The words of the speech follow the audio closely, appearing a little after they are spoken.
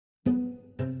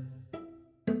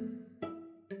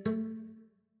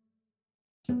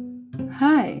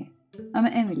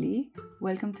I'm Emily.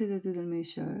 Welcome to the Doodle Me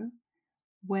Show,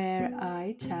 where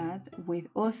I chat with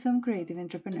awesome creative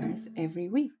entrepreneurs every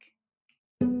week.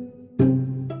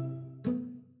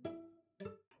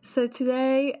 So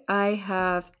today I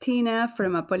have Tina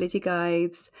from Mapology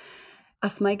Guides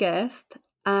as my guest.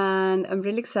 And I'm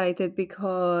really excited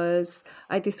because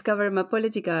I discovered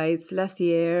Mapology Guides last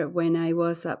year when I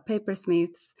was at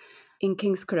Papersmiths in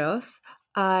King's Cross.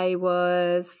 I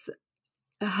was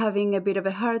having a bit of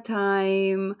a hard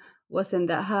time, wasn't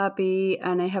that happy,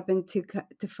 and I happened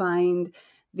to find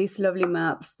these lovely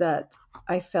maps that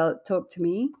I felt talked to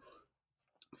me.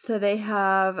 So they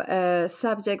have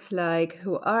subjects like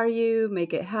 "Who are you?",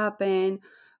 "Make it happen",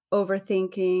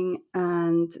 "Overthinking",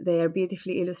 and they are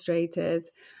beautifully illustrated.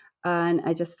 And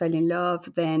I just fell in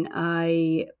love. Then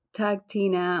I tagged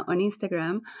Tina on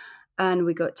Instagram, and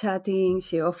we got chatting.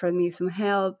 She offered me some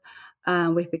help,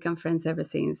 and we've become friends ever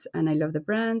since. And I love the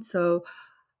brand. So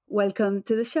welcome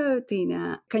to the show,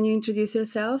 Tina. Can you introduce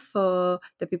yourself for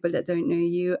the people that don't know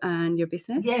you and your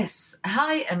business? Yes.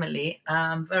 Hi, Emily.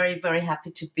 I'm very, very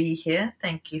happy to be here.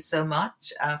 Thank you so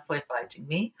much for inviting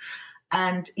me.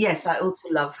 And yes, I also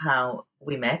love how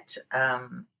we met.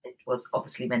 It was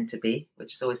obviously meant to be,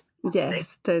 which is always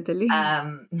Yes, totally.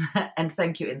 and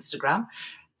thank you, Instagram.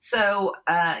 So,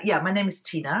 my name is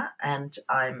Tina, and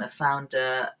I'm a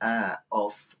founder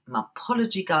of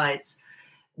Mapology Guides,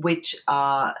 which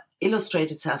are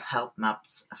illustrated self-help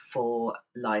maps for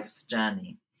life's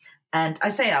journey. And I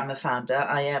say I'm a founder.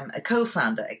 I am a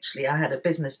co-founder, actually. I had a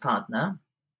business partner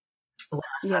when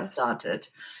I first started.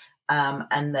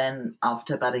 And then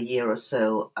after about a year or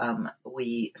so,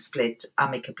 we split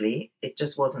amicably. It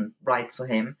just wasn't right for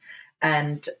him.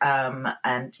 And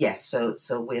yes,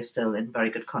 so we're still in very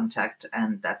good contact,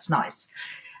 and that's nice.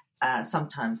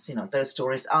 Sometimes, those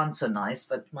stories aren't so nice,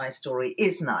 but my story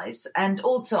is nice. And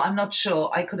also, I'm not sure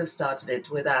I could have started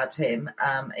it without him.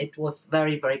 It was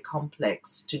very, very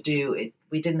complex to do it.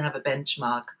 We didn't have a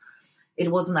benchmark.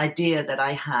 It was an idea that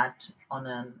I had on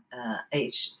an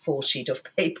A4 sheet of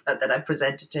paper that I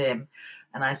presented to him.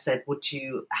 And I said, would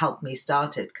you help me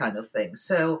start it, kind of thing.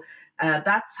 So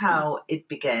that's how it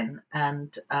began.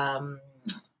 And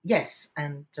yes,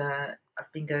 and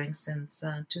I've been going since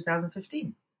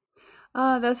 2015.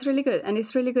 Oh, that's really good. And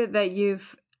it's really good that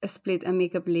you've split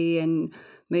amicably, and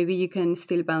maybe you can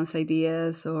still bounce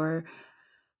ideas or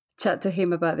chat to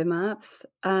him about the maps.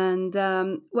 And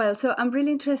so I'm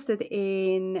really interested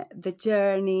in the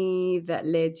journey that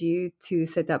led you to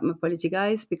set up Mapology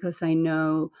Guides, because I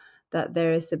know that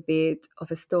there is a bit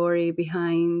of a story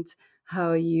behind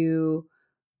how you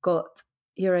got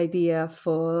your idea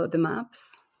for the maps.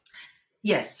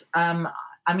 Yes.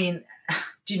 I mean,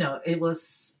 it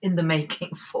was in the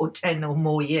making for 10 or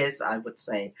more years, I would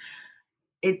say.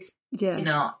 It's,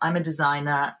 I'm a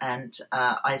designer, and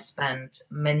I spent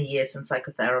many years in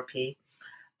psychotherapy.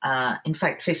 In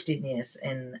fact, 15 years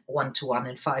in one-to-one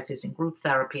and 5 years in group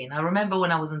therapy. And I remember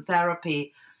when I was in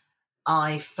therapy,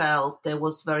 I felt there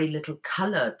was very little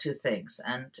color to things.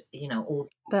 And, all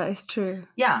that is true.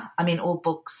 Yeah. I mean, all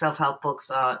books, self-help books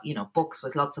are, books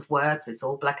with lots of words. It's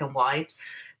all black and white.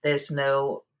 There's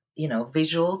no,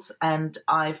 visuals. And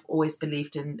I've always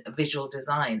believed in visual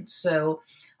design. So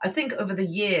I think over the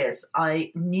years,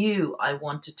 I knew I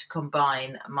wanted to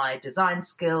combine my design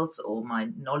skills or my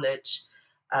knowledge,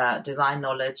 design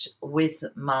knowledge, with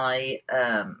my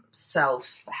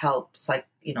self-help,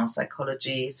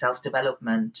 psychology,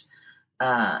 self-development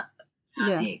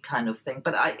kind of thing.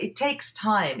 But it takes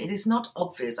time. It is not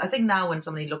obvious. I think now when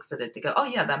somebody looks at it, they go, oh,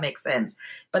 yeah, that makes sense.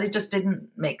 But it just didn't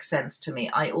make sense to me.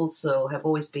 I also have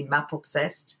always been map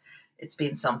obsessed. It's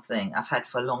been something I've had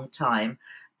for a long time.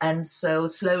 And so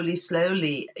slowly,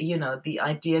 the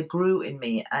idea grew in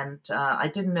me. And I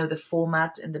didn't know the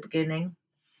format in the beginning.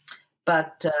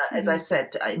 But as I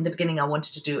said, in the beginning, I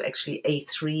wanted to do actually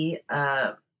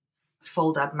A3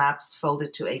 fold-out maps,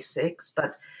 folded to A6.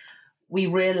 But we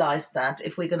realized that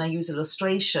if we're going to use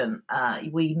illustration,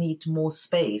 we need more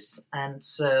space. And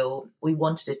so we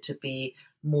wanted it to be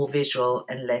more visual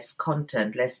and less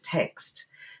content, less text.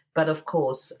 But of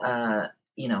course,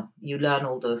 you learn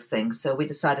all those things. So we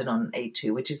decided on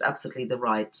A2, which is absolutely the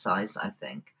right size, I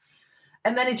think.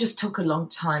 And then it just took a long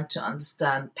time to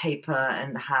understand paper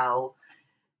and how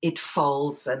it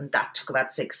folds, and that took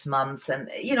about 6 months. And,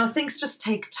 things just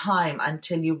take time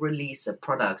until you release a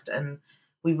product. And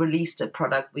we released a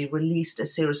product. We released a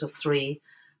series of 3.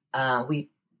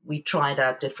 We tried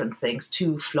out different things.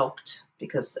 2 flopped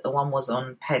because one was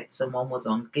on pets and one was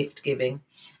on gift giving.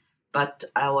 But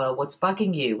our What's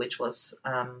Bugging You, which was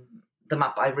the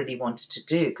map I really wanted to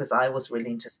do because I was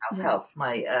really into self-help. Yes.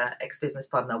 My ex-business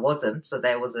partner wasn't. So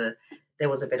there was there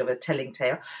was a bit of a telling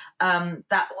tale.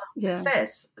 That was a Yeah.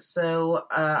 success. So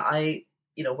I,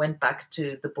 went back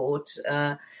to the board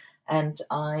and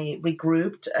I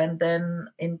regrouped. And then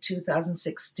in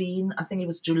 2016, I think it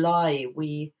was July,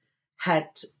 we had,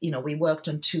 we worked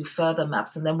on 2 further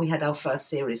maps, and then we had our first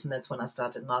series, and that's when I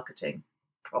started marketing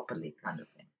properly, kind of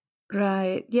thing.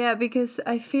 Right. Yeah, because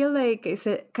I feel like it's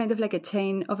a kind of like a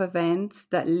chain of events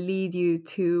that lead you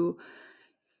to,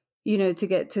 to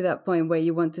get to that point where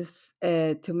you want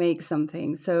to make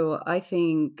something. So I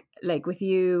think, like with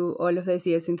you, all of those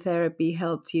years in therapy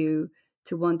helped you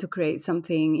to want to create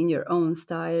something in your own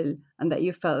style and that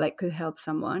you felt like could help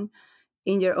someone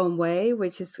in your own way,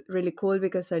 which is really cool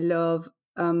because I love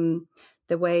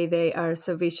the way they are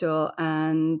so visual.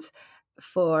 And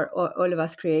for all of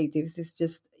us creatives, it's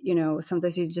just,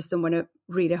 sometimes you just don't want to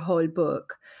read a whole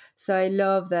book. So I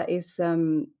love that it's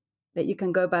that you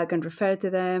can go back and refer to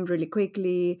them really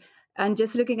quickly. And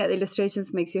just looking at the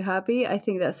illustrations makes you happy. I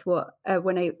think that's what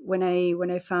when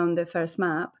I found the first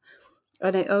map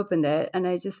and I opened it, and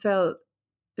I just felt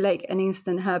like an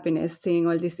instant happiness seeing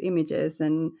all these images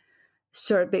and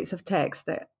short bits of text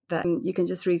that you can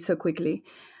just read so quickly.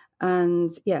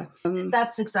 And yeah.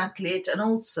 That's exactly it. And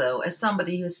also, as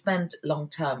somebody who spent long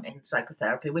term in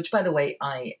psychotherapy, which, by the way,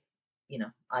 I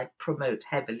promote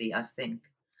heavily. I think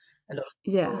a lot of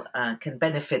Yeah. people can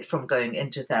benefit from going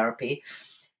into therapy.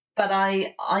 But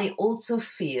I also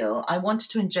feel I wanted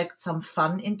to inject some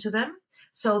fun into them.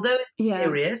 So though it's Yeah.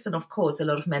 serious, and of course a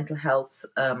lot of mental health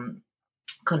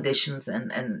conditions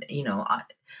and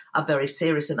are very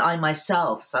serious, and I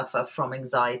myself suffer from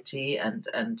anxiety, and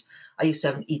I used to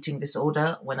have an eating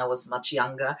disorder when I was much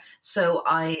younger. So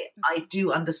I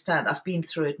do understand. I've been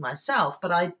through it myself,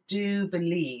 but I do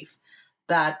believe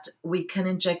that we can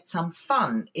inject some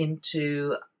fun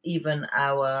into even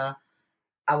our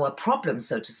problems,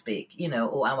 so to speak,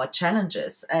 or our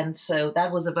challenges. And so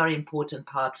that was a very important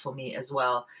part for me as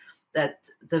well, that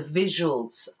the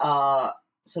visuals are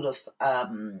sort of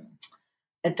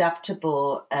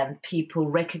adaptable, and people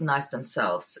recognize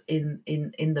themselves in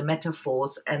the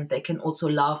metaphors, and they can also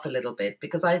laugh a little bit,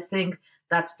 because I think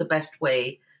that's the best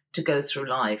way to go through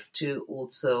life, to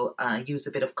also use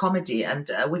a bit of comedy. And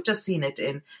we've just seen it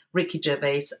in Ricky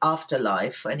Gervais'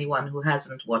 Afterlife. For anyone who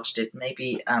hasn't watched it,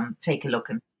 maybe take a look.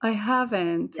 And I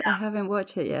haven't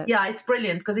watched it yet. yeah, it's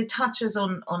brilliant because it touches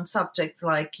on subjects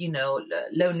like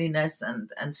loneliness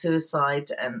and suicide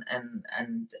and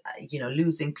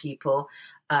losing people,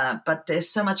 but there's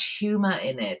so much humor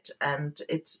in it, and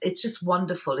it's just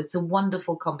wonderful. It's a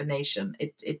wonderful combination.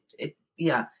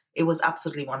 It was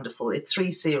absolutely wonderful. It's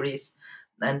 3 series,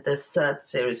 and the 3rd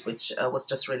series, which was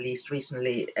just released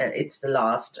recently, it's the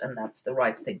last, and that's the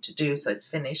right thing to do. So it's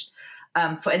finished.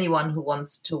 For anyone who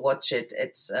wants to watch it,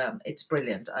 it's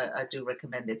brilliant. I do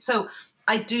recommend it. So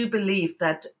I do believe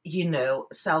that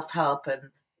self-help and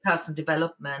personal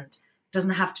development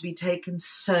doesn't have to be taken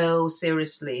so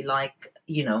seriously, like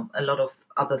a lot of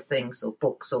other things or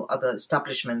books or other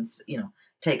establishments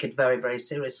take it very, very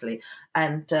seriously.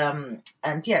 And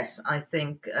yes, I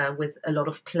think with a lot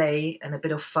of play and a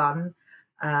bit of fun,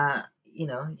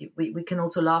 we can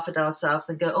also laugh at ourselves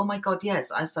and go, oh my God,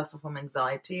 yes, I suffer from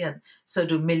anxiety, and so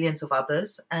do millions of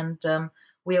others. And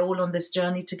we are all on this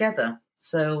journey together.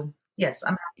 So yes,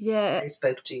 I'm happy Yeah. I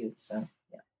spoke to you. So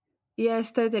yeah.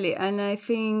 Yes, totally. And I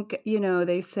think,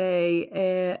 they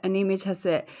say an image has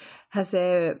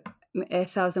a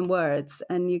 1,000 words,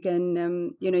 and you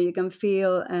can, you can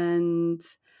feel and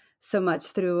so much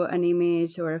through an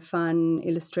image or a fun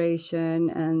illustration,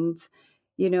 and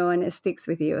and it sticks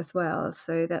with you as well.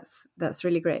 So that's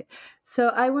really great. So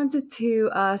I wanted to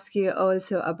ask you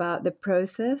also about the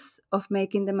process of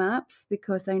making the maps,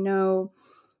 because I know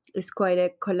it's quite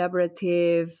a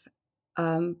collaborative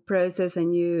process,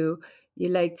 and you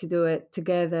like to do it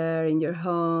together in your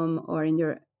home or in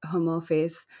your home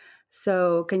office.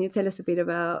 So can you tell us a bit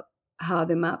about how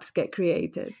the maps get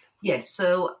created? Yes.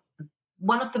 So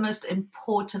one of the most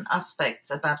important aspects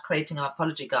about creating a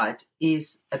Mapology Guide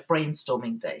is a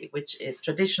brainstorming day, which is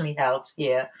traditionally held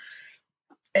here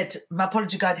at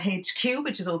Mapology Guide HQ,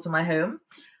 which is also my home.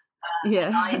 I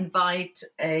Yeah. invite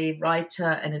a writer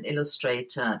and an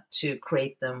illustrator to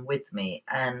create them with me.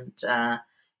 And,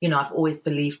 I've always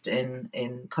believed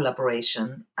in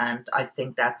collaboration, and I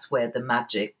think that's where the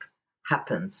magic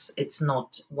happens. It's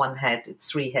not one head, it's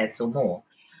 3 heads or more.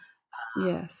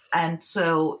 Yes. And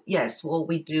so, yes, what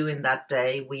we do in that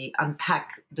day, we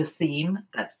unpack the theme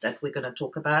that we're going to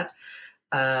talk about.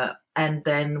 And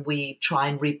then we try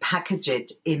and repackage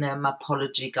it in a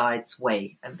Mapology Guides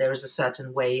way. And there is a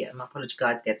certain way a Mapology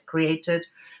Guide gets created.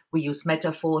 We use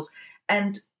metaphors.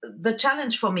 And the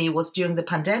challenge for me was during the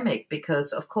pandemic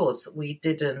because, of course, we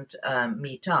didn't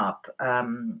meet up.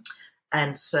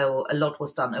 And so a lot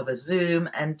was done over Zoom.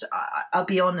 And I'll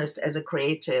be honest, as a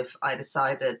creative, I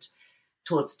decided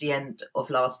towards the end of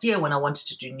last year when I wanted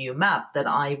to do new map that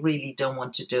I really don't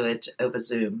want to do it over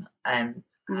Zoom. And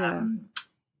Yeah.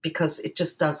 because it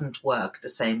just doesn't work the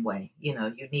same way. You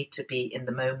know, you need to be in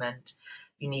the moment.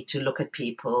 You need to look at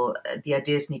people. The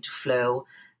ideas need to flow.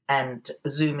 And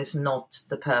Zoom is not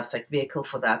the perfect vehicle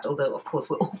for that. Although, of course,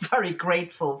 we're all very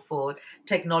grateful for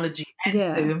technology and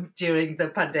Yeah. Zoom during the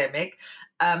pandemic.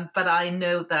 But I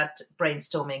know that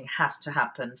brainstorming has to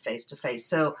happen face to face.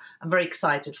 So I'm very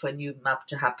excited for a new map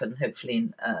to happen,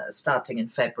 hopefully starting in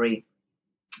February.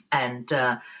 And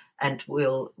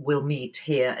we'll meet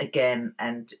here again.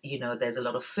 And you know, there's a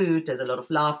lot of food, there's a lot of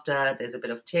laughter, there's a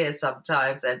bit of tears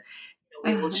sometimes, and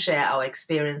we will share our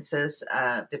experiences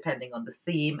depending on the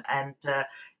theme. And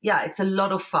yeah, it's a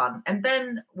lot of fun. And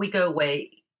then we go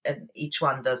away, and each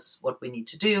one does what we need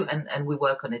to do, and we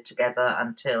work on it together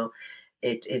until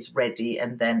it is ready,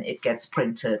 and then it gets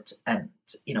printed and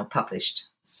published.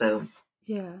 So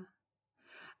Yeah.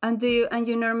 And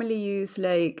you normally use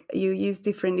you use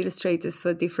different illustrators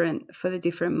for the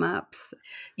different maps,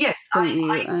 yes, don't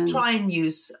you? I And try and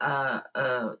use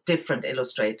different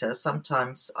illustrators.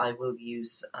 Sometimes I will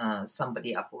use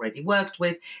somebody I've already worked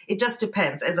with. It just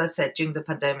depends. As I said, during the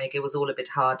pandemic, it was all a bit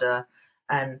harder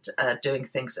and doing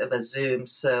things over Zoom.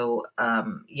 So,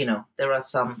 there are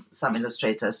some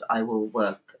illustrators I will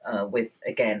work with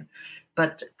again.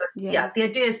 But yeah. yeah, the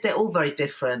idea is they're all very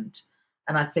different.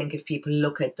 And I think if people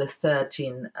look at the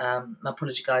 13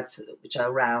 Mapology Guides which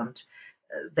are around,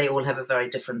 they all have a very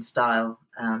different style,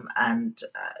 and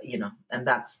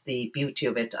that's the beauty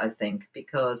of it, I think,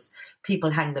 because people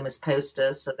hang them as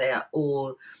posters, so they are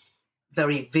all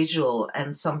very visual,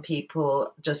 and some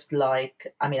people just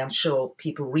I'm sure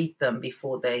people read them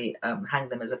before they hang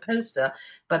them as a poster,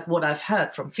 but what I've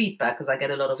heard from feedback, because I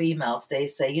get a lot of emails, they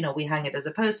say, we hang it as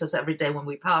a poster, so every day when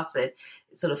we pass it,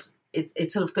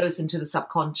 it sort of goes into the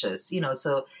subconscious,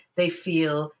 so they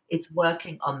feel it's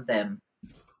working on them,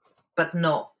 but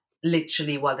not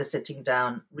literally while they're sitting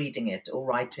down reading it or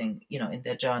writing, in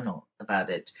their journal about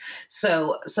it.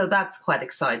 So that's quite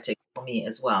exciting for me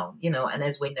as well, and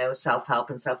as we know, self-help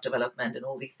and self-development and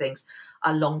all these things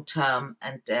are long-term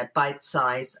and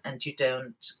bite-size, and you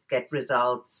don't get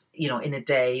results, in a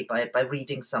day by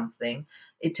reading something.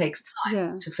 It takes time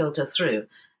Yeah. to filter through.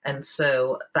 And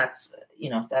so that's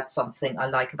something I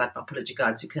like about Mapology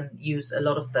Guides. You can use a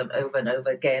lot of them over and over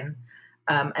again,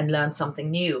 and learn something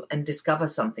new and discover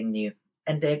something new.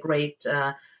 And they're great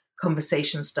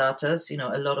conversation starters.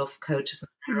 A lot of coaches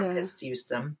and Yeah. therapists use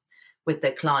them with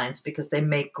their clients because they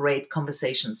make great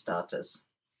conversation starters.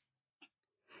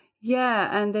 Yeah,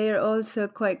 and they're also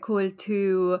quite cool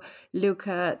to look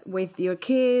at with your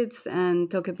kids and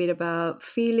talk a bit about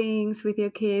feelings with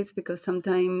your kids, because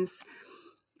sometimes,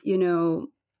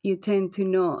 you tend to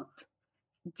not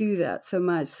do that so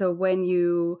much. So when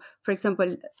for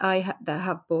example, that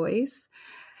have boys,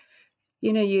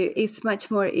 it's much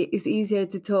more, it's easier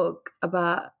to talk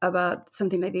about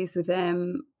something like this with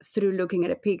them through looking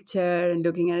at a picture and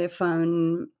looking at a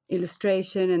fun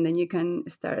illustration, and then you can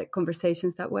start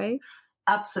conversations that way.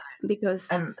 Absolutely. because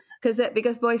And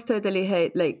because boys totally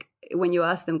hate when you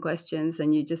ask them questions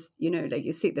and you just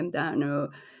you sit them down, or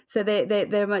so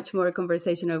they're much more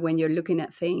conversational when you're looking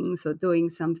at things or doing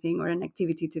something or an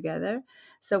activity together.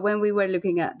 So when we were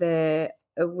looking at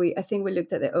I think we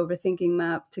looked at the overthinking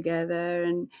map together,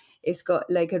 and it's got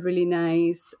a really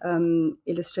nice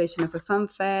illustration of a fun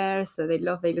fair, so they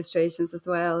love the illustrations as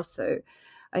well. So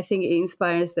I think it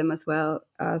inspires them as well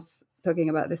as talking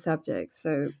about the subject.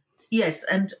 So yes,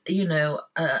 and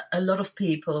a lot of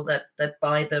people that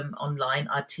buy them online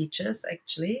are teachers,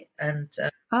 actually, and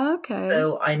okay.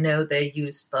 so I know they're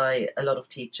used by a lot of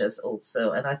teachers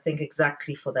also. And I think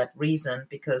exactly for that reason,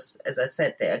 because as I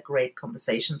said, they are great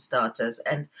conversation starters.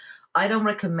 And I don't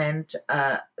recommend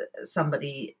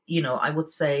somebody, I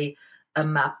would say a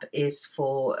map is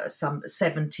for some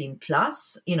 17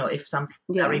 plus, if something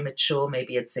very Yeah. mature,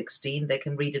 maybe at 16, they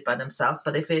can read it by themselves.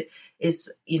 But if it is,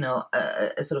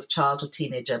 a sort of child or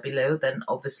teenager below, then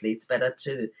obviously it's better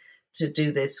to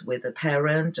do this with a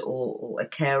parent or a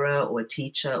carer or a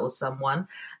teacher or someone.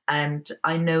 And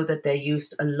I know that they're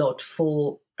used a lot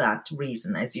for that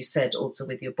reason, as you said, also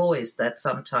with your boys, that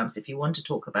sometimes if you want to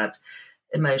talk about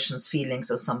emotions, feelings,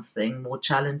 or something more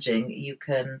challenging, you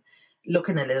can look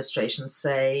at an illustration,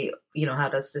 say, how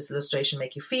does this illustration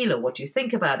make you feel, or what do you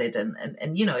think about it? And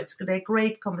they're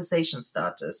great conversation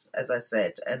starters, as I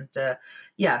said. And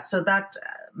so that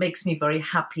makes me very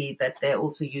happy that they're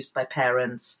also used by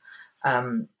parents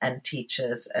and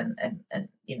teachers and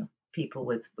people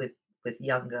with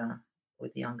younger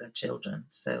children.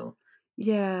 So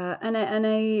Yeah,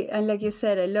 and like you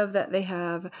said, I love that they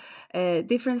have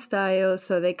different styles,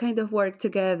 so they kind of work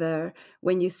together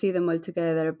when you see them all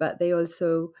together. But they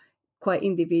also quite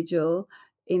individual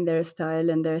in their style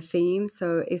and their theme.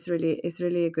 So it's really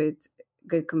a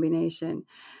good combination.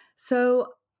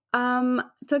 So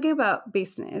talking about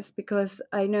business, because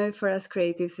I know for us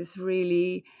creatives, it's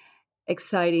really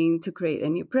exciting to create a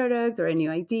new product or a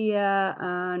new idea,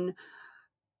 and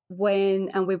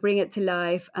we bring it to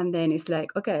life, and then it's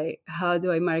like, okay, how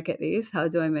do I market this, how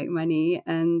do I make money?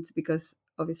 And because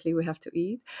obviously we have to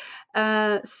eat,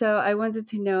 so I wanted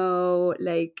to know,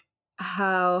 like,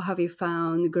 how have you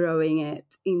found growing it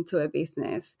into a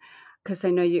business? Because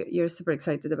I know you're super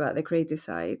excited about the creative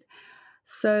side.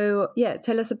 So yeah,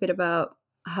 tell us a bit about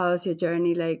how's your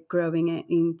journey, like growing it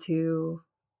into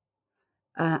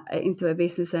a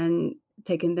business and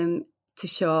taking them to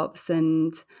shops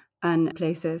and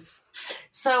places.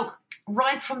 So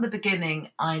right from the beginning,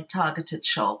 I targeted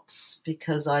shops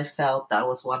because I felt that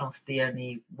was one of the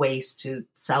only ways to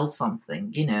sell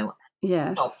something.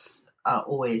 Yes. Shops are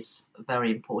always a very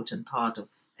important part of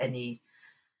any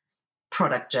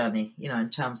product journey, in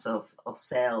terms of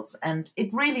sales. And it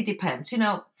really depends.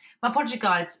 Mapology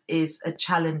Guides is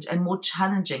a more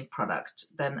challenging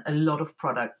product than a lot of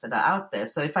products that are out there.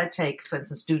 So if I take, for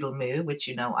instance, Doodle Moo, which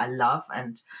I love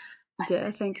and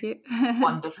Yeah, thank you.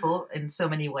 wonderful in so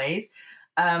many ways.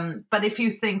 But if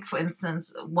you think, for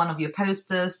instance, one of your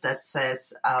posters that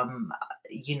says,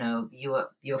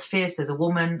 you're fierce as a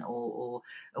woman, or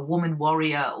a woman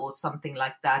warrior, or something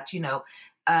like that,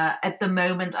 at the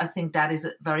moment, I think that is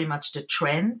very much the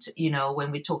trend,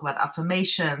 when we talk about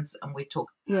affirmations and we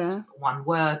talk Yeah. about one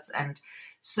words. And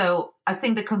so I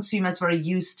think the consumer is very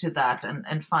used to that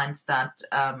and finds that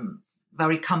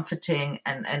very comforting,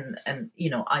 and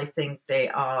I think they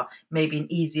are maybe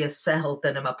an easier sell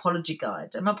than a Mapology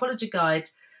Guide. A Mapology Guide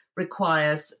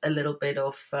requires a little bit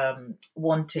of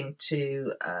wanting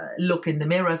to look in the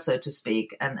mirror, so to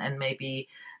speak, and maybe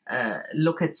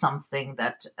look at something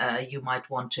that you might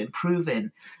want to improve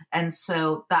in. And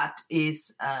so that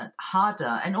is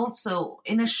harder. And also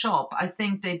in a shop, I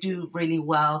think they do really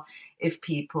well if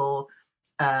people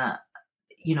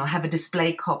have a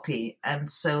display copy, and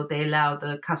so they allow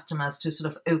the customers to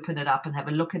sort of open it up and have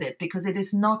a look at it, because it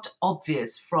is not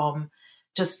obvious from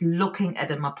just looking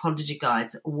at a Mapology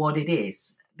Guide what it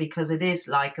is, because it is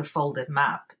like a folded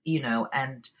map,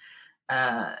 and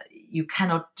you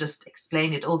cannot just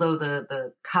explain it, although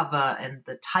the cover and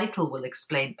the title will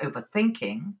explain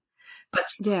overthinking,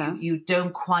 but Yeah. you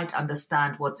don't quite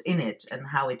understand what's in it and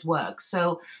how it works.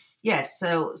 So yes,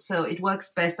 so it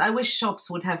works best. I wish shops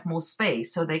would have more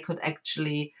space so they could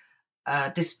actually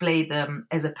display them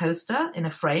as a poster in a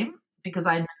frame, because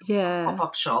I know Yeah.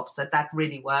 pop-up shops that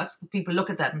really works. People look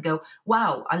at that and go,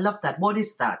 wow, I love that. What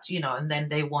is that? And then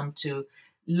they want to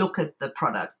look at the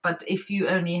product. But if you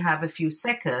only have a few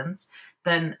seconds,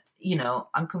 then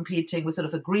I'm competing with sort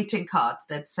of a greeting card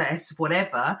that says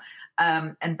whatever,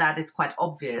 and that is quite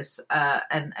obvious.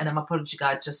 And a Mapology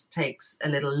Guide just takes a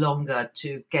little longer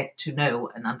to get to know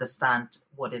and understand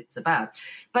what it's about.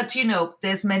 But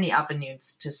there's many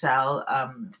avenues to sell.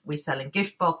 We sell in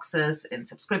gift boxes, in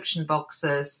subscription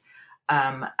boxes,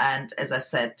 and as I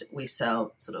said, we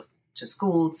sell sort of to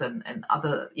schools and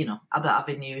other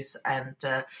avenues. And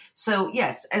so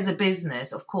yes, as a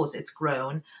business, of course, it's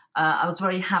grown. I was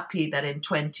very happy that in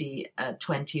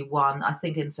 2021, I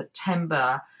think in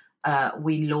September,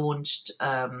 we launched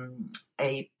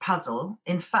a puzzle.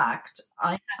 In fact,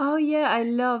 Oh yeah, I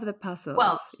love the puzzles.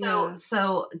 Yeah.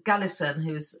 so Gallison,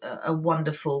 who's a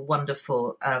wonderful,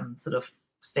 wonderful sort of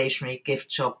stationery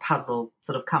gift shop puzzle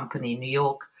sort of company in New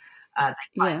York, they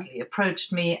Yeah. kindly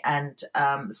approached me, and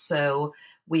so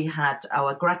we had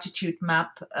our gratitude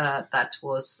map that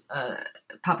was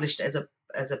published as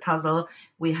a puzzle.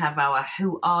 We have our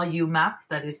Who Are You map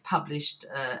that is published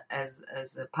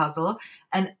as a puzzle.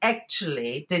 And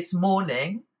actually, this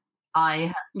morning, I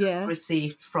have just Yeah.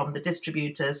 received from the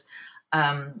distributors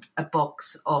a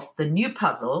box of the new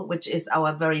puzzle, which is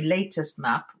our very latest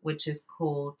map, which is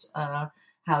called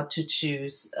How to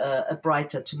Choose a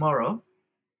Brighter Tomorrow.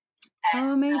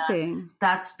 Oh, amazing.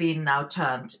 That's been now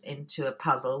turned into a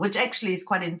puzzle, which actually is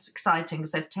quite exciting,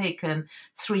 because they've taken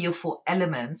 3 or 4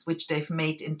 elements which they've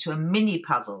made into a mini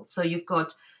puzzle. So you've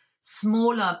got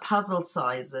smaller puzzle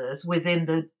sizes within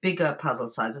the bigger puzzle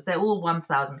sizes. They're all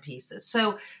 1,000 pieces.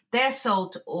 So they're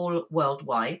sold all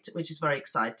worldwide, which is very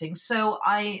exciting. So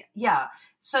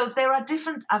so there are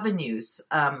different avenues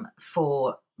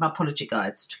for Mapology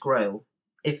Guides to grow,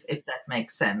 if that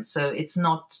makes sense. So it's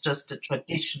not just a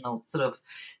traditional sort of,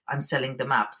 I'm selling the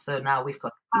maps. So now we've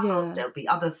got puzzles, Yeah. there'll be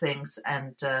other things.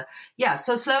 And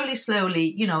so slowly,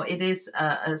 it is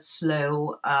a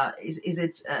slow, is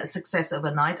it a success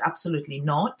overnight? Absolutely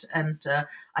not. And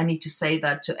I need to say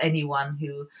that to anyone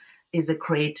who is a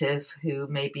creative who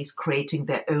maybe is creating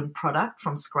their own product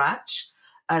from scratch.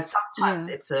 Sometimes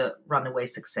Yeah. it's a runaway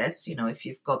success, if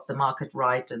you've got the market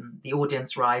right and the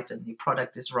audience right and your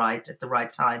product is right at the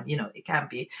right time, it can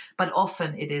be. But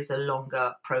often it is a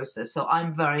longer process. So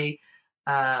I'm very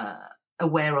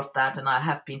aware of that, and I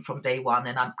have been from day one,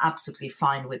 and I'm absolutely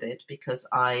fine with it because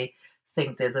I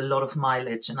think there's a lot of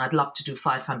mileage, and I'd love to do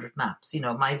 500 maps.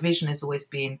 My vision has always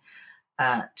been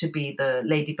to be the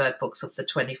Ladybird books of the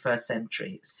 21st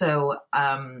century. So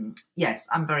yes,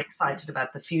 I'm very excited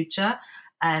about the future.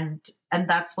 And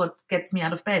that's what gets me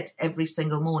out of bed every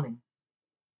single morning.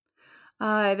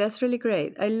 That's really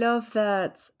great. I love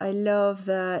that. I love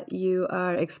that you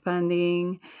are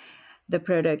expanding the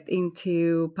product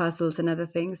into puzzles and other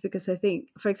things, because I think,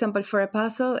 for example, for a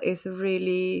puzzle is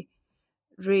really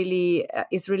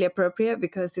appropriate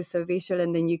because it's so visual,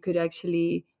 and then you could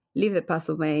actually leave the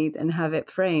puzzle made and have it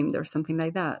framed or something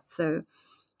like that. So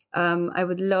I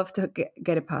would love to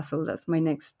get a puzzle. That's my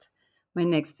next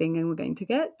thing I'm going to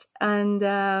get. And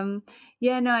no,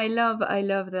 I love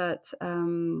that.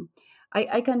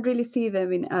 I can really see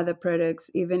them in other products,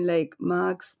 even like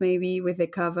mugs, maybe with the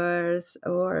covers,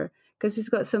 or because it's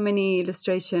got so many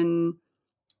illustration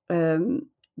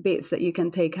bits that you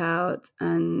can take out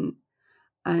and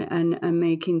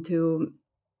make into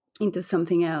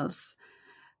something else,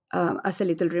 as a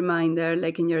little reminder,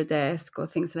 like in your desk or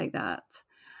things like that.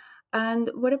 And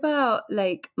what about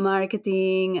like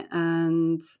marketing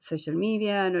and social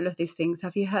media and all of these things?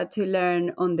 Have you had to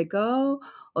learn on the go,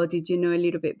 or did you know a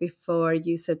little bit before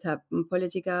you set up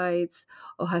Mapology Guides,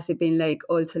 or has it been like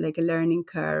also like a learning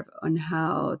curve on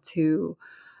how to,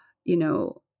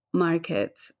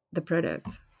 market the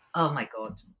product? Oh my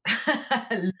God.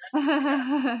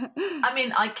 I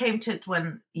mean, I came to it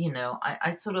when,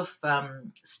 I sort of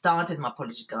started my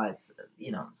Mapology Guides,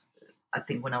 I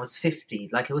think when I was 50,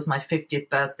 like it was my 50th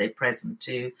birthday present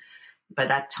to, by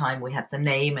that time we had the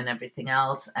name and everything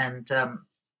else. And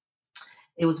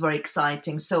it was very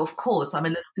exciting. So of course I'm a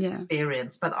little bit Yeah.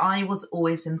 experienced, but I was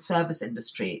always in service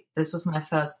industry. This was my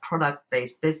first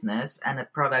product-based business and a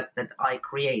product that I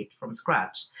create from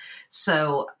scratch.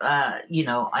 So, I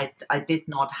did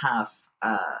not have,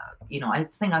 I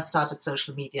think I started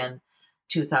social media in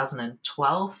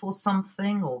 2012 or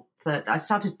something, or I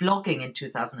started blogging in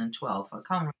 2012. I can't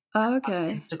remember. Oh, I started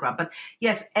okay. Instagram, but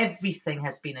yes, everything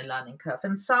has been a learning curve,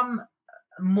 and some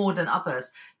more than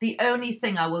others. The only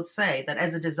thing I will say that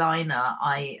as a designer,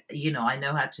 I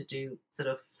know how to do sort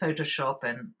of Photoshop,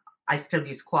 and I still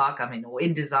use Quark, or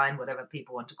InDesign, whatever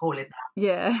people want to call it.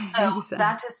 Yeah. So Design.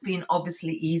 that has been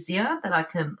obviously easier, that I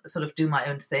can sort of do my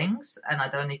own things and I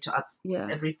don't need to outsource Yeah.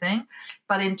 everything.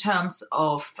 But in terms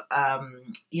of,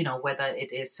 whether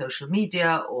it is social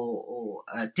media or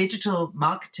digital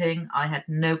marketing, I had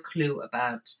no clue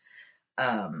about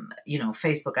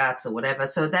Facebook ads or whatever.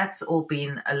 So that's all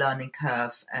been a learning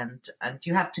curve, and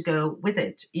you have to go with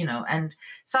it, and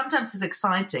sometimes it's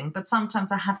exciting, but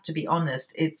sometimes I have to be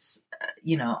honest, it's,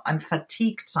 I'm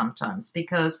fatigued sometimes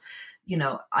because,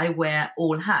 I wear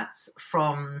all hats,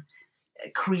 from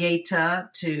creator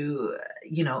to,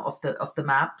 of the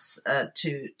maps,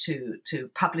 to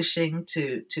publishing,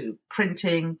 to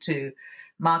printing, to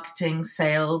marketing,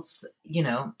 sales,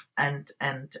 and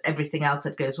everything else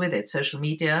that goes with it, social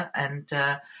media. And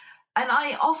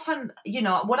I often,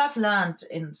 what I've learned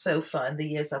in so far in the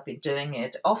years I've been doing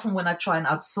it, often when I try and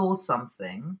outsource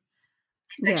something,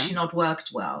 it's Yeah. actually not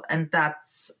worked well. And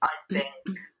that's, I think,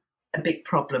 a big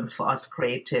problem for us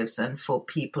creatives and for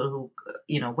people who,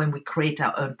 when we create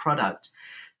our own product,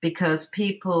 because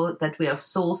people that we have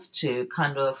sourced to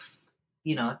kind of,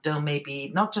 don't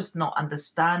maybe not just not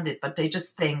understand it, but they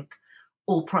just think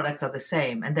all products are the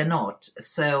same, and they're not.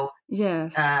 So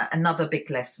Yes. another big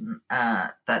lesson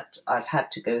that I've had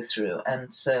to go through.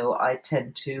 And so I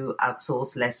tend to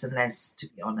outsource less and less, to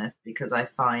be honest, because I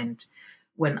find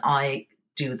when I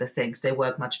do the things, they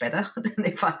work much better than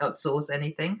if I outsource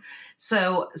anything.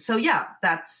 So yeah,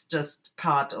 that's just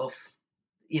part of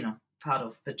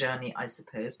the journey, I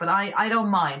suppose. But I don't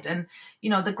mind. And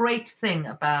the great thing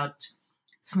about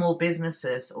small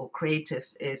businesses or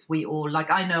creatives is we all, like,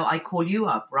 I know I call you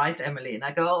up, right, Emily, and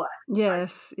I go, oh,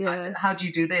 Yes, how yes. do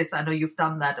you do this? I know you've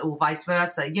done that, or vice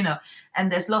versa,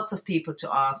 and there's lots of people to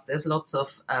ask. There's lots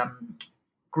of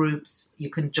groups you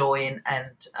can join,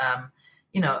 and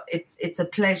it's a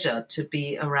pleasure to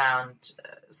be around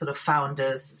sort of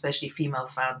founders, especially female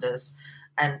founders.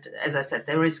 And as I said,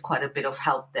 there is quite a bit of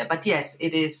help there. But yes,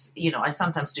 it is. I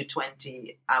sometimes do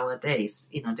 20-hour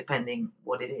days. Depending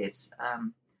what it is.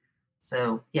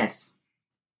 So yes.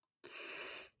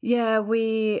 Yeah,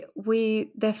 we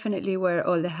definitely wear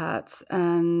all the hats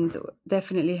and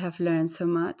definitely have learned so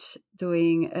much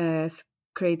doing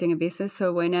creating a business.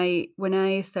 So when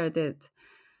I started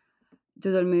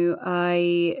Doodle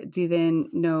I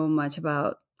didn't know much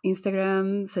about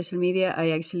Instagram, social media. I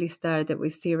actually started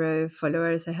with 0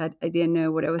 followers. I didn't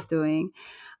know what I was doing.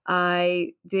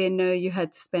 I didn't know you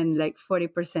had to spend like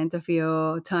 40% of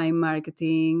your time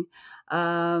marketing.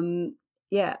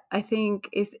 Yeah, I think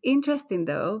it's interesting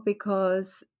though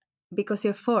because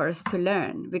you're forced to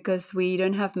learn because we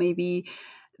don't have maybe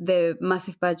the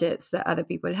massive budgets that other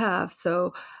people have.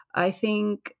 So I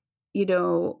think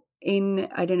in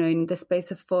I don't know in the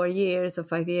space of 4 years or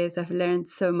 5 years, I've learned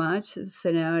so much. So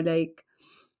now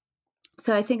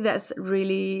so I think that's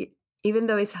really, even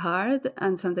though it's hard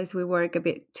and sometimes we work a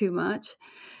bit too much,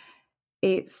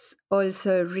 it's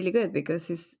also really good because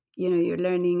you're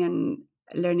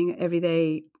learning every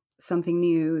day something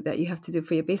new that you have to do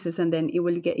for your business, and then it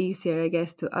will get easier, I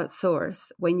guess, to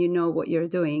outsource when you know what you're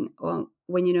doing or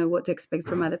when you know what to expect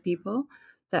from other people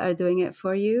that are doing it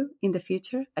for you in the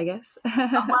future, I guess.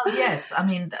 Well, yes. I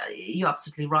mean, you're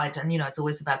absolutely right, and it's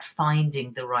always about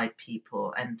finding the right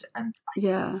people, and I didn't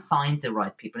Yeah. find the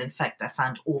right people. In fact, I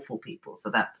found awful people, so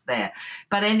that's there.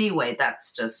 But anyway,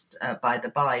 that's just by the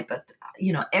by. But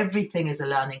everything is a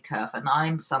learning curve, and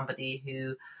I'm somebody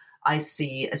who I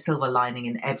see a silver lining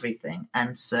in everything,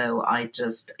 and so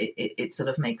it sort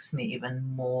of makes me even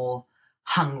more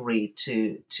hungry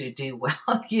to do well.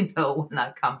 When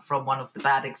I come from one of the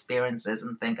bad experiences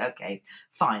and think, okay,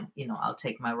 fine, I'll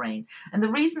take my reign. And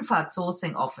the reason for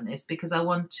outsourcing often is because I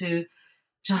want to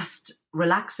just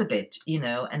relax a bit,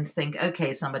 and think,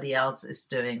 okay, somebody else is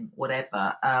doing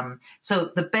whatever.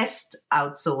 So the best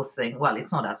outsourcing, well,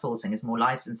 it's not outsourcing, it's more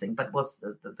licensing, but was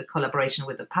the collaboration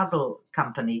with the puzzle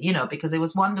company, because it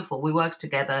was wonderful. We worked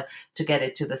together to get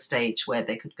it to the stage where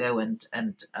they could go and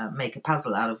make a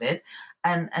puzzle out of it.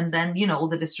 And then, all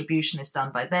the distribution is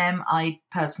done by them. I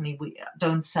personally, we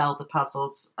don't sell the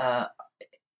puzzles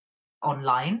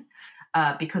online.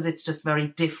 Because it's just very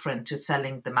different to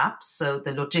selling the maps. So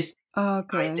the logistics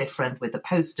very Okay. different, with the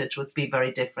postage would be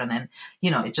very different, and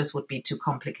it just would be too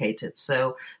complicated.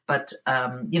 So but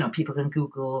people can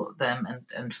Google them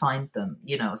and find them,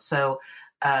 so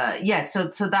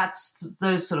so that's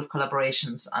those sort of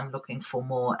collaborations I'm looking for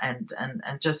more, and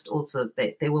just also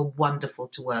they were wonderful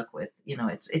to work with.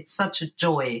 It's such a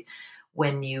joy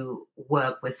when you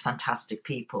work with fantastic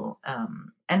people,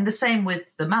 and the same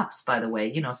with the maps, by the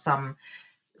way.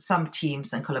 Some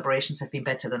teams and collaborations have been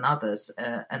better than others,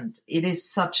 and it is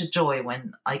such a joy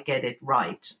when I get it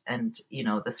right, and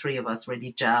the three of us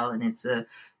really gel, and it's a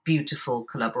beautiful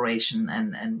collaboration,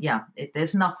 and yeah,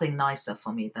 there's nothing nicer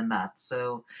for me than that.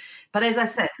 So, but as I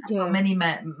said, I've got many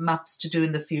Yes. maps to do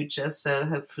in the future, so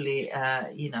hopefully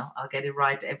I'll get it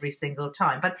right every single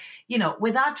time. But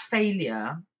without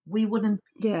failure, we wouldn't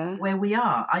Yeah. where we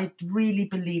are. I really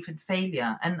believe in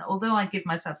failure. And although I give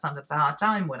myself sometimes a hard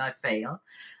time when I fail,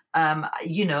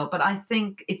 but I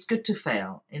think it's good to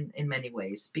fail in many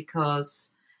ways,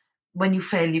 because when you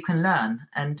fail, you can learn.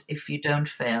 And if you don't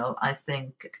fail, I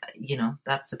think,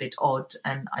 that's a bit odd.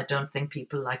 And I don't think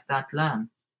people like that learn.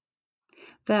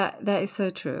 That is so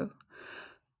true.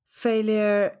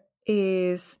 Failure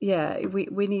is, yeah,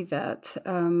 we need that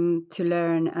to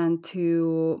learn and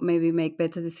to maybe make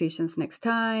better decisions next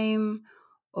time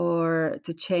or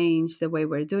to change the way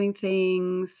we're doing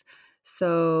things.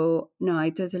 So no, I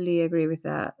totally agree with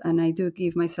that, and I do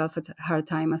give myself a hard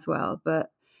time as well,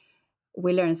 but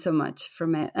we learn so much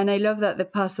from it. And I love that the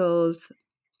puzzles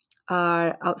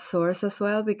are outsourced as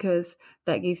well, because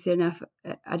that gives you enough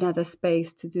another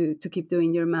space to keep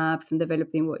doing your maps and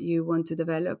developing what you want to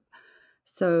develop.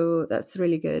 So that's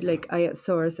really good. Like I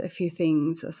outsource a few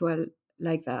things as well,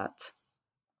 like that.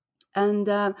 And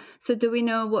so, do we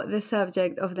know what the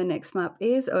subject of the next map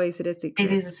is, or is it a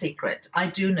It is a secret? secret. I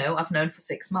do know. I've known for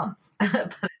 6 months.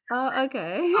 But Oh, I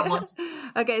okay. want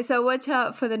Okay, so watch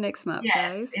out for the next map,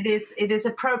 Yes, guys. it is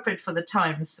appropriate for the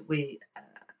times we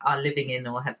are living in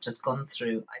or have just gone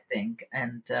through, I think.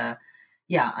 And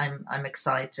yeah, I'm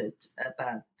excited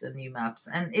about the new maps,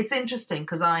 and it's interesting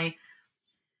because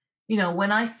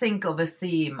when I think of a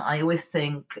theme, I always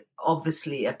think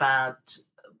obviously about,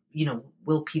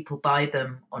 will people buy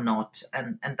them or not?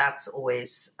 And that's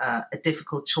always a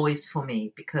difficult choice for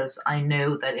me, because I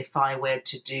know that if I were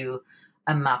to do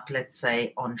a map, let's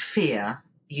say, on fear,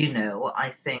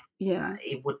 I think Yeah.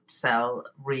 it would sell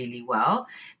really well.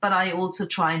 But I also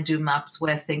try and do maps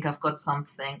where I think I've got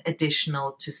something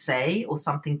additional to say or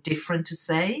something different to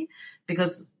say,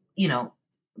 because,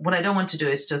 what I don't want to do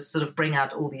is just sort of bring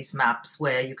out all these maps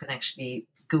where you can actually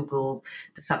Google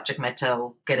the subject matter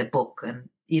or get a book, and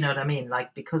you know what I mean?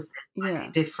 Like, because they're slightly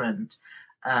Yeah. different,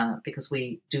 because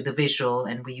we do the visual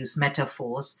and we use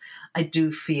metaphors, I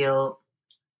do feel,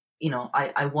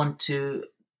 I want to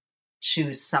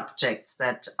choose subjects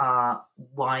that are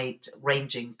wide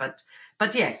ranging, but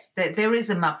yes, there is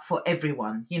a map for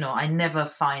everyone. I never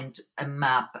find a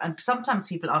map, and sometimes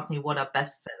people ask me what are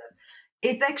bestsellers.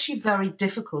 It's actually very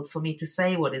difficult for me to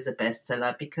say what is a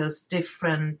bestseller, because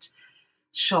different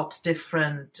shops,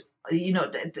 different,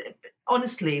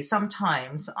 honestly,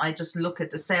 sometimes I just look at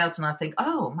the sales and I think,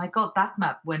 oh my God, that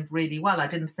map went really well. I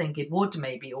didn't think it would,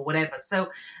 maybe, or whatever.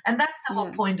 So, and that's the whole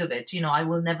Yeah. point of it. I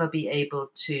will never be able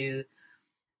to,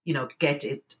 get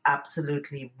it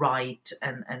absolutely right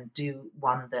and do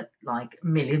one that like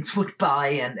millions would buy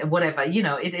and whatever.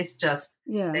 It is just,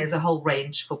 Yeah. there's a whole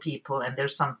range for people and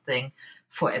there's something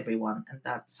for everyone. And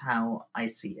that's how I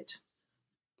see it.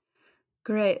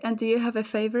 Great. And do you have a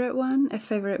favorite one, a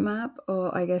favorite map?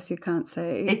 Or I guess you can't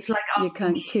say, It's like you asking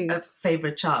can't me a choose.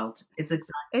 favorite child. It's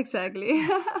exactly, Exactly.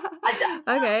 yeah.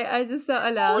 Okay, I just thought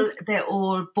I'll ask. They're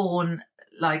all born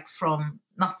like from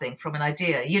nothing, from an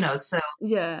idea, so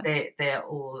Yeah. they're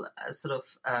all sort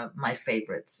of my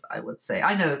favorites, I would say.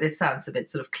 I know this sounds a bit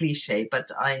sort of cliche,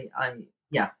 but I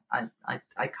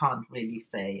can't really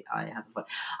say I have a.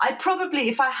 I probably,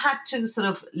 if I had to sort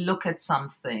of look at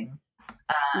something,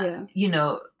 Yeah.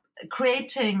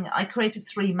 I created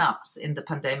 3 maps in the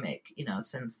pandemic,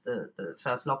 since the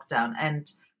first lockdown,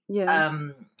 and Yeah.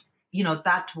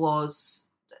 that was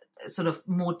sort of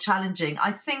more challenging.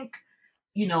 I think,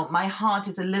 my heart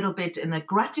is a little bit in a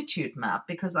gratitude map,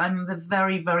 because I'm a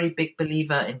very, very big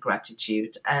believer in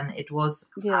gratitude. And it was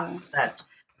a map Yeah. that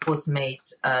was made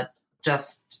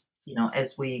just,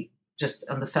 as we just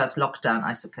on the first lockdown,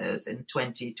 I suppose, in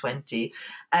 2020.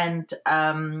 And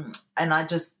I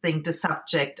just think the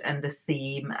subject and the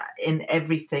theme in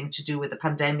everything to do with the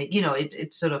pandemic,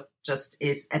 it sort of just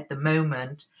is at the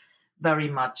moment very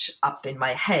much up in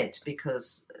my head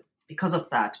because of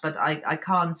that. But I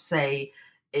can't say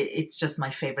it's just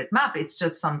my favorite map. It's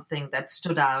just something that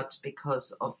stood out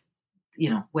because of,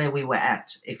 where we were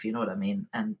at, if you know what I mean.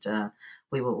 And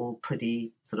we were all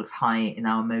pretty sort of high in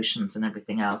our emotions and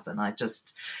everything else. And I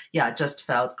just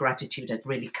felt gratitude had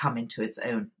really come into its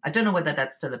own. I don't know whether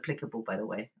that's still applicable, by the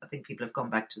way. I think people have gone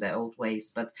back to their old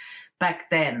ways. But back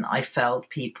then I felt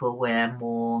people were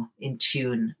more in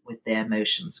tune with their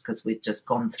emotions because we'd just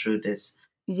gone through this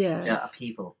major Yes.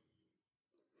 upheaval.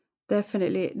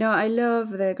 Definitely. No, I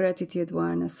love the gratitude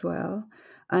one as well.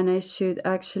 And I should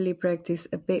actually practice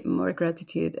a bit more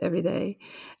gratitude every day.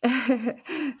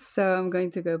 So I'm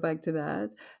going to go back to that.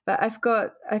 But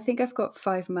I think I've got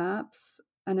 5 maps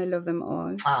and I love them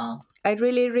all. Oh, I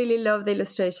really, really love the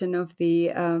illustration of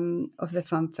the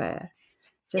fun fair,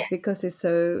 just yes. because it's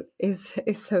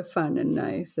so fun and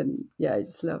nice, and yeah, I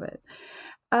just love it.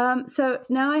 So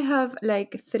now I have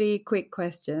like 3 quick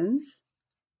questions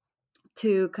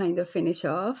to kind of finish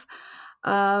off.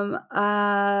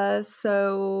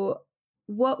 So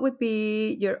what would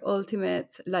be your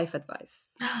ultimate life advice?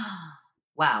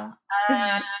 Wow.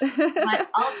 My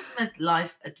ultimate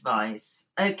life advice.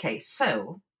 Okay,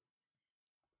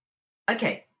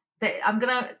 I'm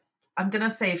gonna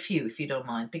say a few, if you don't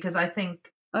mind, because I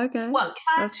think, Okay, well, if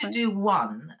I had that's to fine. do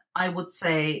one, I would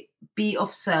say be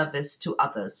of service to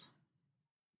others.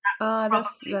 Oh,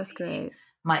 Probably that's be great.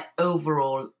 my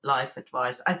overall life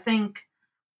advice. I think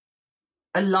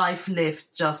a life lived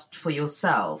just for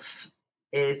yourself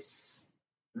is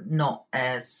not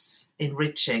as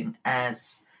enriching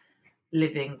as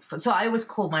living for. So I always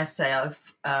call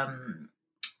myself, I'm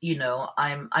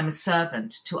a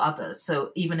servant to others.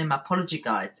 So even in Mapology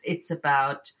Guides, it's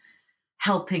about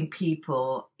helping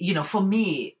people. For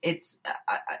me, it's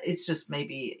just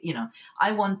maybe,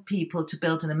 I want people to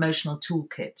build an emotional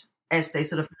toolkit as they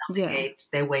sort of Yeah. navigate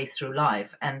their way through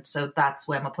life. And so that's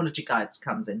where Mapology Guides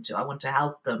comes into. I want to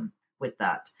help them with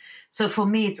that. So for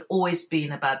me, it's always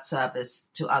been about service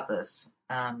to others.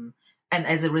 And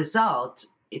as a result,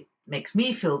 it makes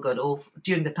me feel good. Or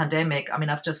during the pandemic, I mean,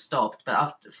 I've just stopped,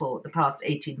 but for the past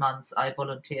 18 months, I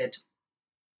volunteered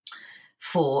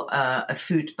for a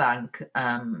food bank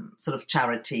sort of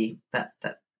charity that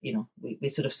we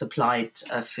sort of supplied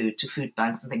food to food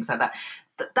banks and things like that.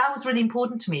 That was really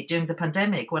important to me during the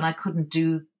pandemic when I couldn't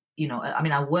do, I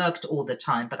mean, I worked all the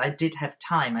time, but I did have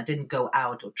time. I didn't go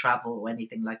out or travel or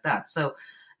anything like that. So,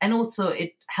 and also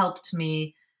it helped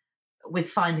me with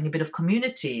finding a bit of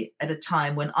community at a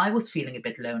time when I was feeling a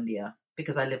bit lonelier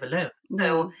because I live alone. Yeah.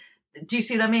 So, do you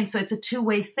see what I mean? So it's a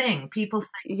two-way thing. People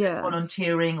think that Yes.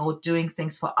 volunteering or doing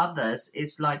things for others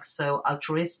is like so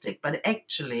altruistic, but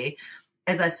actually,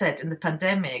 as I said, in the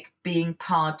pandemic, being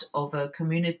part of a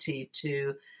community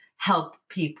to help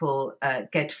people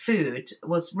get food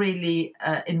was really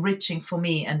enriching for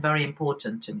me and very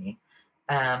important to me.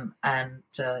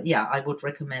 I would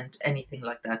recommend anything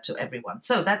like that to everyone.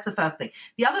 So that's the first thing.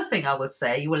 The other thing I would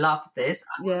say, you will laugh at this,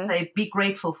 I would Yeah. say be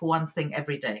grateful for one thing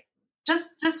every day.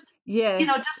 Just Yes,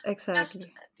 just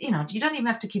exactly. you don't even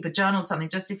have to keep a journal or something.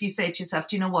 Just if you say to yourself,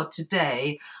 do you know what,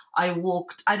 today I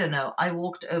walked, I don't know, I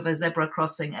walked over a zebra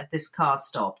crossing and this car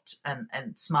stopped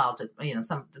and smiled at,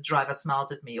 the driver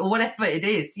smiled at me or whatever it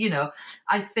is,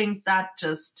 I think that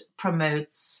just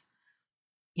promotes,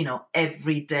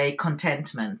 everyday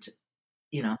contentment,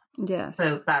 you know. So Yes.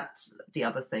 that's the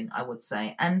other thing I would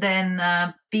say. And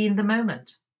then be in the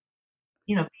moment,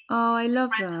 be Oh, I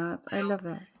love present. that. I So love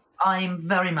that. I'm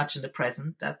very much in the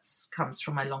present. That comes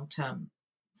from my long-term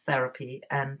therapy.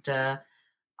 And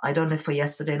I don't live for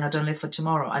yesterday and I don't live for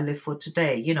tomorrow. I live for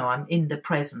today. I'm in the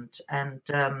present. And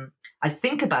I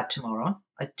think about tomorrow.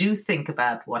 I do think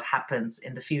about what happens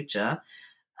in the future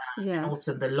and Yeah.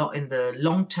 also in the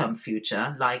long-term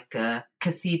future, like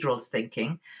cathedral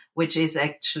thinking, which is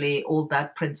actually all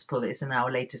that principle is in our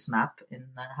latest map in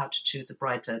how to choose a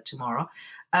brighter tomorrow.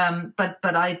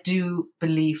 But I do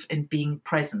believe in being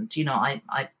present. I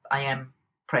am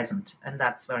present, and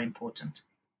that's very important.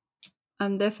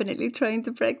 I'm definitely trying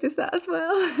to practice that as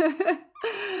well.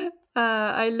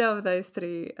 I love those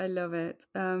three. I love it.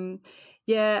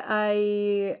 Yeah,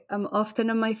 I am often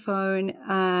on my phone,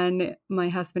 and my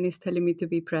husband is telling me to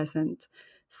be present.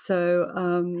 So,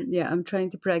 yeah, I'm trying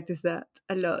to practice that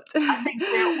a lot I think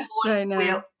right now.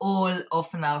 we're all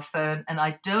off on our phone, and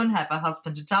I don't have a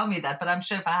husband to tell me that, but I'm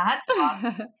sure if I had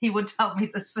one, he would tell me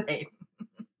the same.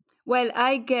 Well,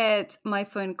 I get my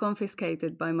phone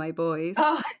confiscated by my boys.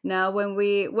 Oh, Now when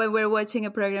we're watching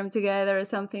a program together or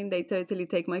something, they totally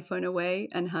take my phone away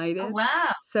and hide oh it.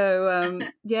 wow. So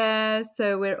yeah,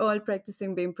 so we're all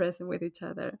practicing being present with each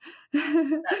other.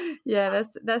 That's Yeah,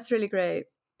 fantastic. that's really great.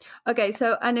 Okay,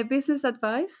 so and a business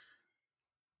advice?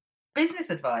 Business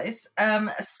advice.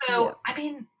 Yeah. I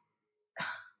mean,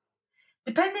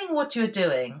 depending what you're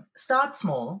doing, start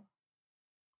small,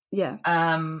 Yeah.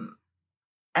 um,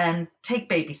 and take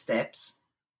baby steps.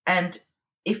 And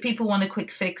if people want a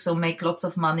quick fix or make lots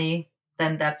of money,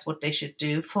 then that's what they should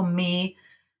do. For me,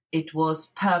 it was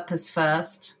purpose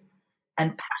first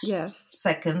and passion Yes.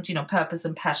 second, purpose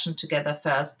and passion together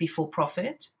first before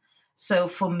profit. So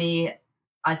for me,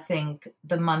 I think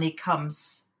the money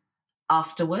comes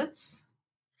afterwards.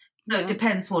 So it Yeah.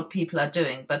 depends what people are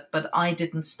doing, but I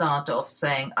didn't start off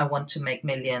saying I want to make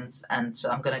millions and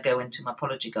so I'm going to go into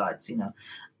Mapology Guides.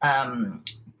 Um,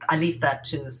 I leave that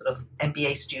to sort of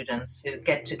MBA students who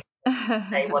get to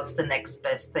say what's the next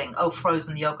best thing. Oh,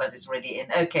 frozen yogurt is really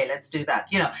in. Okay, let's do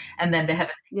that. And then they have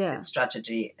an exit Yeah.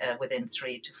 strategy within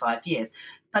 3 to 5 years.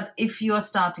 But if you are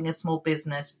starting a small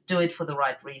business, do it for the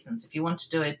right reasons. If you want to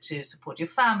do it to support your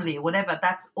family or whatever,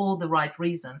 that's all the right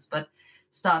reasons. But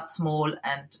start small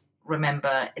and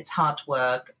remember it's hard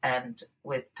work, and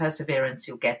with perseverance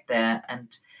you'll get there,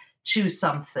 and choose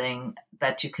something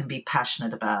that you can be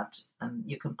passionate about and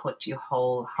you can put your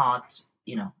whole heart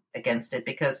against it,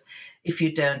 because if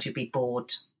you don't you'll be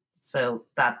bored. So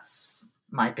that's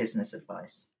my business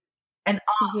advice. And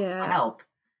ask for Yeah. help,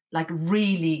 like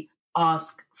really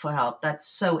ask for help. That's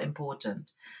so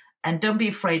important. And don't be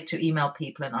afraid to email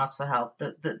people and ask for help.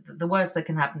 The worst that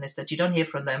can happen is that you don't hear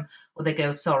from them, or they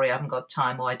go, sorry, I haven't got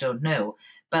time, or I don't know.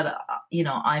 But,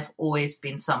 I've always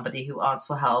been somebody who asks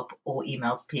for help or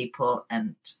emails people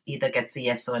and either gets a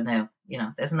yes or a no.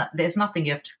 There's nothing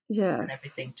you have to and Yes.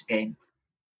 everything to gain.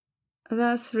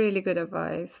 That's really good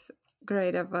advice.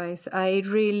 Great advice. I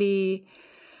really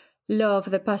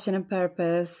love the passion and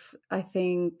purpose. I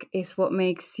think is what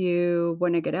makes you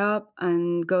want to get up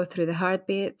and go through the hard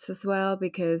bits as well,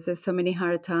 because there's so many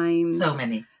hard So times.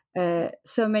 many.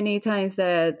 So many times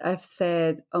that I've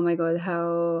said, oh my God,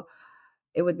 how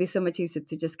it would be so much easier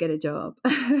to just get a job.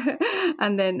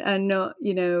 And not,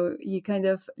 you kind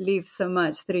of live so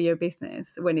much through your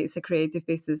business when it's a creative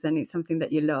business and it's something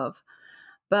that you love.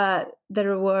 but the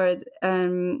reward,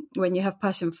 when you have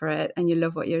passion for it and you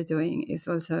love what you're doing, is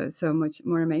also so much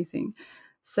more amazing.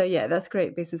 So yeah, that's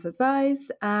great business advice.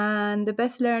 And the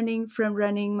best learning from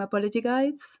running Mapology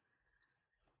Guides?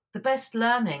 The best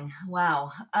learning,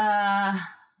 wow.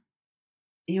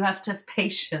 You have to have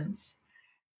patience.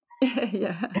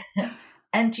 Yeah.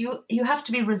 And you have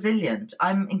to be resilient.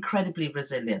 I'm incredibly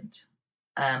resilient.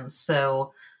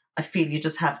 So I feel you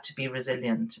just have to be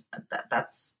resilient.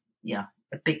 That's yeah,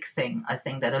 a big thing. I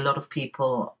think that a lot of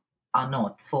people are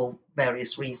not, for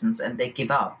various reasons, and they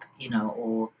give up,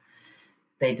 or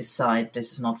they decide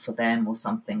this is not for them or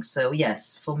something. So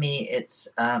yes, for me, it's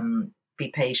be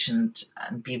patient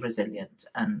and be resilient,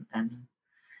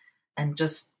 and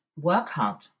just work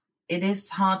hard. It is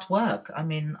hard work. I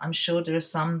mean, I'm sure there are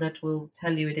some that will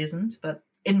tell you it isn't, but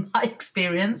in my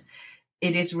experience,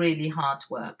 it is really hard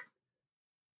work.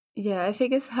 Yeah, I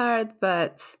think it's hard,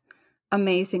 but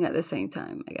amazing at the same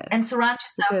time, I And guess. surround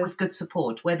yourself with Because, good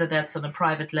support, whether that's on a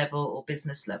private level or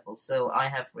business level. So I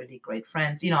have really great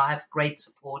friends. I have great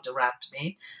support around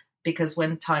me, because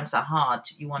when times are hard,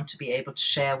 you want to be able to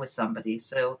share with somebody.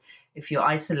 So if you're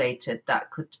isolated,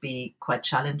 that could be quite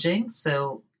challenging.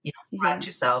 So, surround yeah,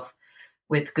 yourself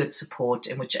with good support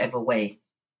in whichever way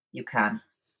you can.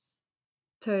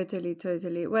 totally,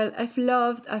 totally. Well, I've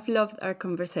loved our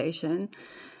conversation.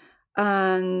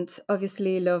 And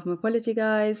obviously love Mapology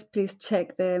Guys. Please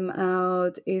check them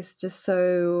out. It's just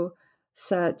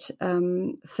such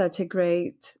a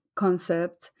great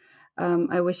concept.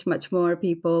 I wish much more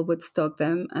people would stock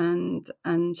them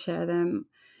and share them.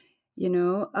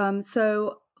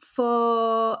 So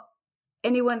for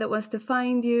anyone that wants to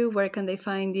find you, where can they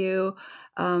find you?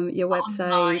 Your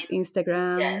website, Online,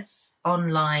 Instagram. yes.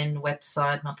 Online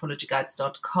website,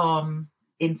 mapologyguides.com,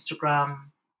 Instagram,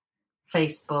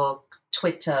 Facebook,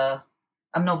 Twitter.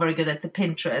 I'm not very good at the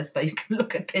Pinterest, but you can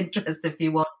look at Pinterest if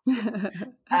you want.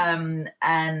 And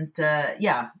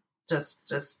yeah,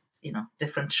 just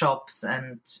different shops,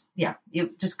 and yeah,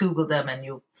 you just Google them and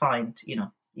you'll find, you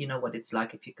know what it's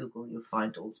like. If you Google, you'll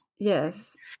find all sorts of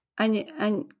Yes,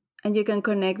 things. and you can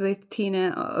connect with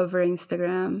Tina over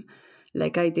Instagram,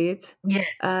 like I did, Yes,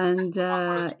 and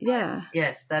Mapology yeah, Guides.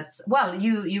 Yes, that's well.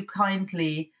 You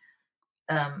kindly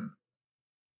um,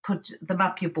 put the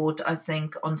map you bought, I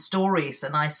think, on stories,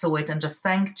 and I saw it and just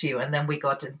thanked you, and then we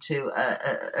got into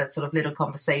a sort of little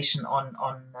conversation on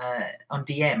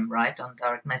DM, right, on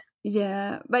direct message.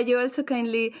 yeah. But you also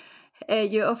kindly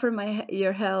you offer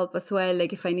your help as well.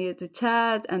 Like if I needed to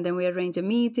chat, and then we arranged a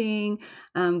meeting,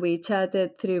 and we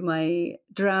chatted through my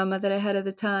drama that I had at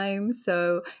the time.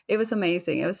 So it was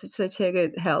amazing. It was such a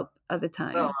good help at the Oh,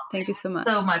 time. it Thank you was so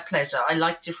so much. my pleasure. I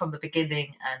liked you from the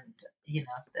beginning, and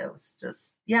there was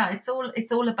just yeah. It's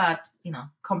all about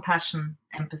compassion,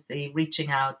 empathy, reaching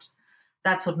out.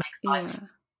 That's what makes life Yeah.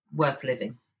 worth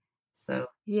living. So,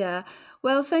 Yeah.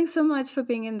 Well, thanks so much for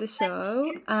being in the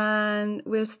show, and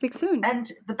we'll speak soon.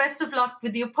 and the best of luck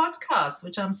with your podcast,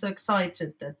 which I'm so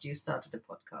excited that you started a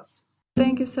podcast.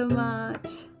 Thank you so much.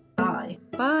 Bye.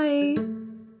 Bye.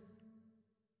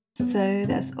 So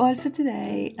that's all for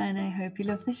today, and I hope you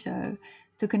love the show.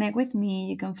 To connect with me,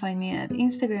 you can find me at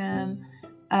Instagram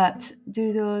at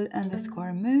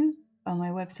doodle_moo. My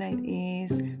website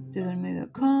is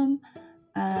doodlemoo.com,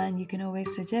 and you can always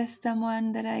suggest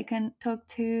someone that I can talk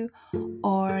to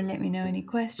or let me know any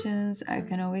questions. I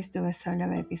can always do a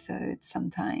solo episode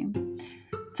sometime.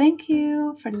 Thank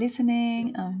you for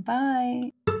listening, and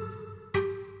bye.